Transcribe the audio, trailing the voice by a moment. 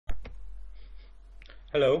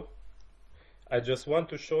Hello, I just want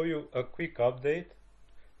to show you a quick update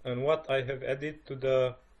on what I have added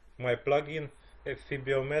to my plugin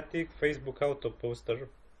FBomaticomatic Facebook Auto Poster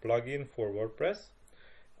plugin for WordPress.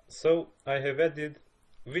 So I have added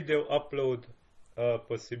video upload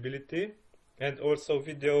possibility and also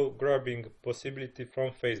video grabbing possibility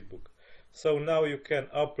from Facebook. So now you can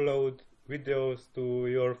upload videos to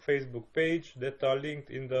your Facebook page that are linked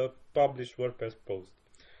in the published WordPress post.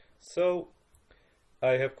 So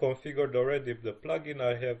I have configured already the plugin,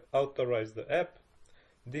 I have authorized the app.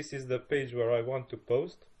 This is the page where I want to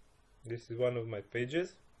post. This is one of my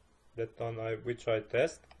pages which I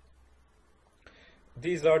test.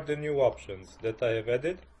 These are the new options that I have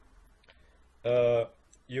added.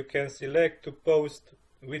 You can select to post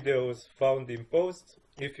videos found in posts.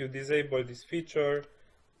 If you disable this feature,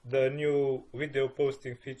 the new video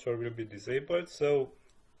posting feature will be disabled, so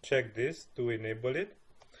check this to enable it.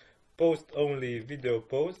 Post only video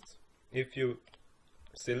posts. If you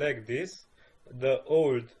select this, the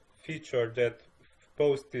old feature that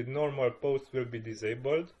posted normal posts will be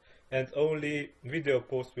disabled and only video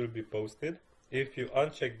posts will be posted. If you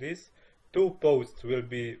uncheck this, 2 posts will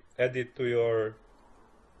be added to your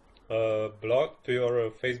blog, to your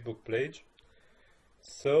Facebook page.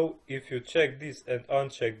 So if you check this and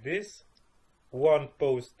uncheck this, 1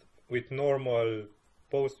 post with normal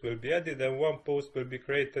post will be added and 1 post will be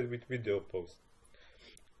created with video post.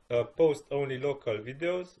 Post only local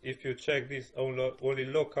videos. If you check this, only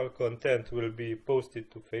local content will be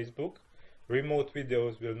posted to Facebook. Remote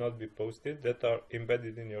videos will not be posted that are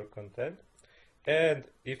embedded in your content. And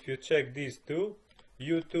if you check these two,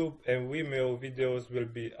 YouTube and Vimeo videos will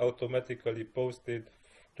be automatically posted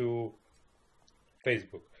to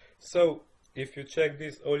Facebook. So if you check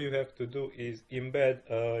this, all you have to do is embed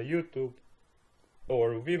a YouTube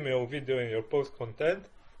or Vimeo video in your post content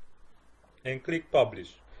and click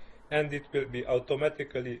publish, and it will be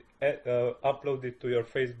automatically uploaded to your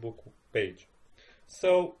Facebook page.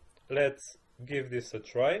 So let's give this a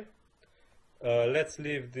try. Let's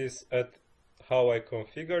leave this at how I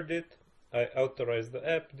configured it. I authorize the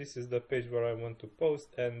app. This is the page where I want to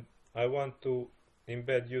post, and I want to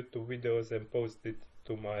embed YouTube videos and post it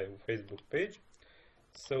to my Facebook page.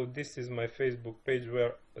 So this is my Facebook page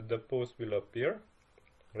where the post will appear.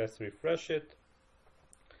 Let's refresh it.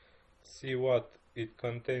 See what it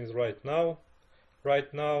contains right now.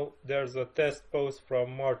 Right now there's a test post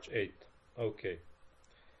from March 8th. Okay.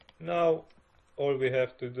 Now all we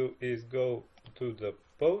have to do is go to the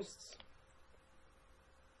posts,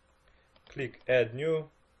 click add new,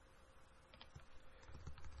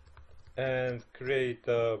 and create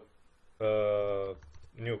a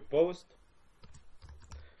new post,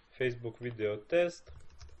 Facebook video test.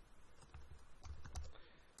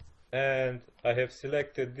 And I have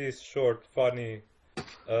selected this short funny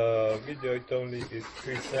video. It only is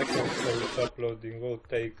 3 seconds, so its uploading won't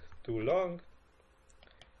take too long,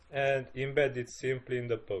 and embed it simply in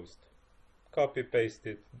the post. Copy paste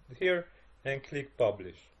it here and click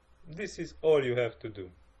publish. This is all you have to do.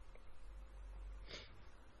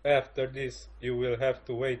 After this you will have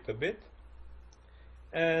to wait a bit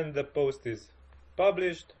and the post is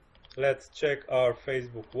published. Let's check our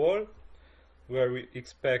Facebook wall where we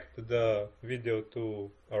expect the video to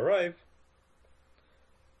arrive,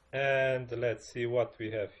 and let's see what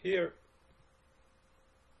we have here.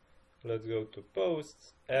 Let's go to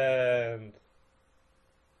posts and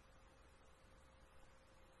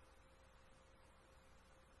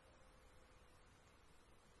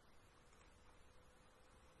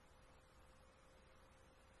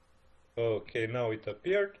okay, now it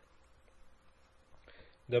appeared.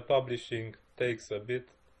 The publishing takes a bit.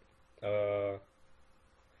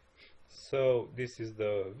 So this is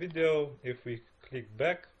the video. If we click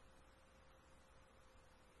back,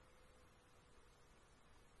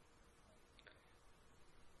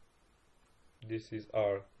 this is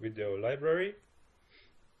our video library.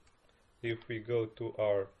 If we go to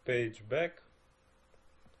our page back,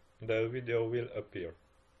 the video will appear.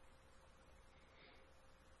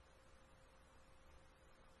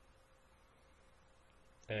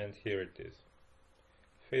 And here it is.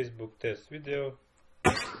 Facebook test video.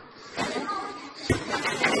 The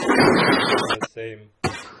same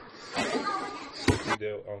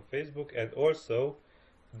video on Facebook, and also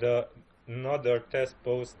another test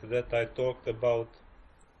post that I talked about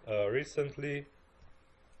recently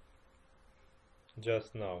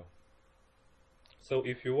just now. So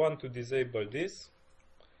if you want to disable this,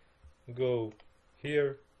 go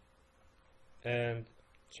here and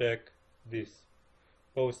check this,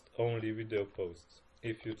 post only video posts.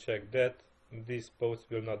 If you check that, this post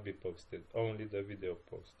will not be posted, only the video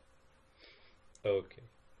post. Okay,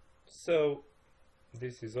 so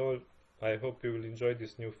this is all. I hope you will enjoy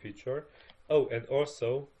this new feature. Oh, and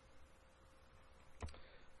also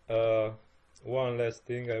one last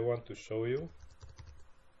thing I want to show you.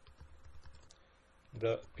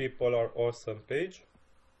 The People Are Awesome page,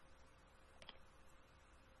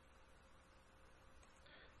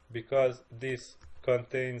 because this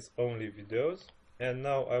contains only videos. And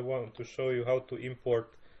now I want to show you how to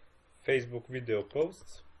import Facebook video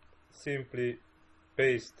posts. Simply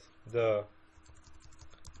paste the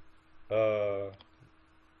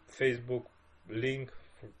Facebook link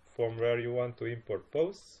from where you want to import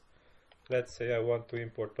posts. Let's say I want to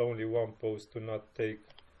import only one post to not take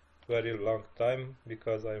very long time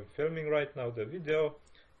because I'm filming right now the video,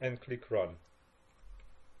 and click run.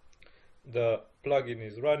 The plugin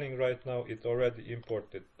is running right now. It already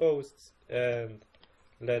imported posts, and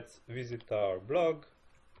let's visit our blog.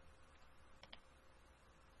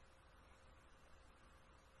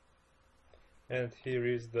 And here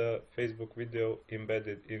is the Facebook video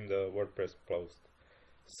embedded in the WordPress post.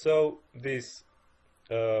 So this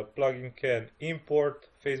plugin can import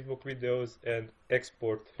Facebook videos and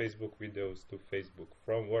export Facebook videos to Facebook,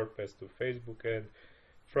 from WordPress to Facebook and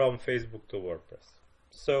from Facebook to WordPress.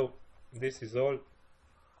 So this is all.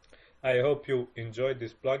 I hope you enjoyed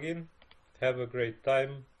this plugin. Have a great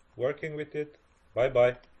time working with it. Bye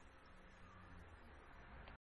bye.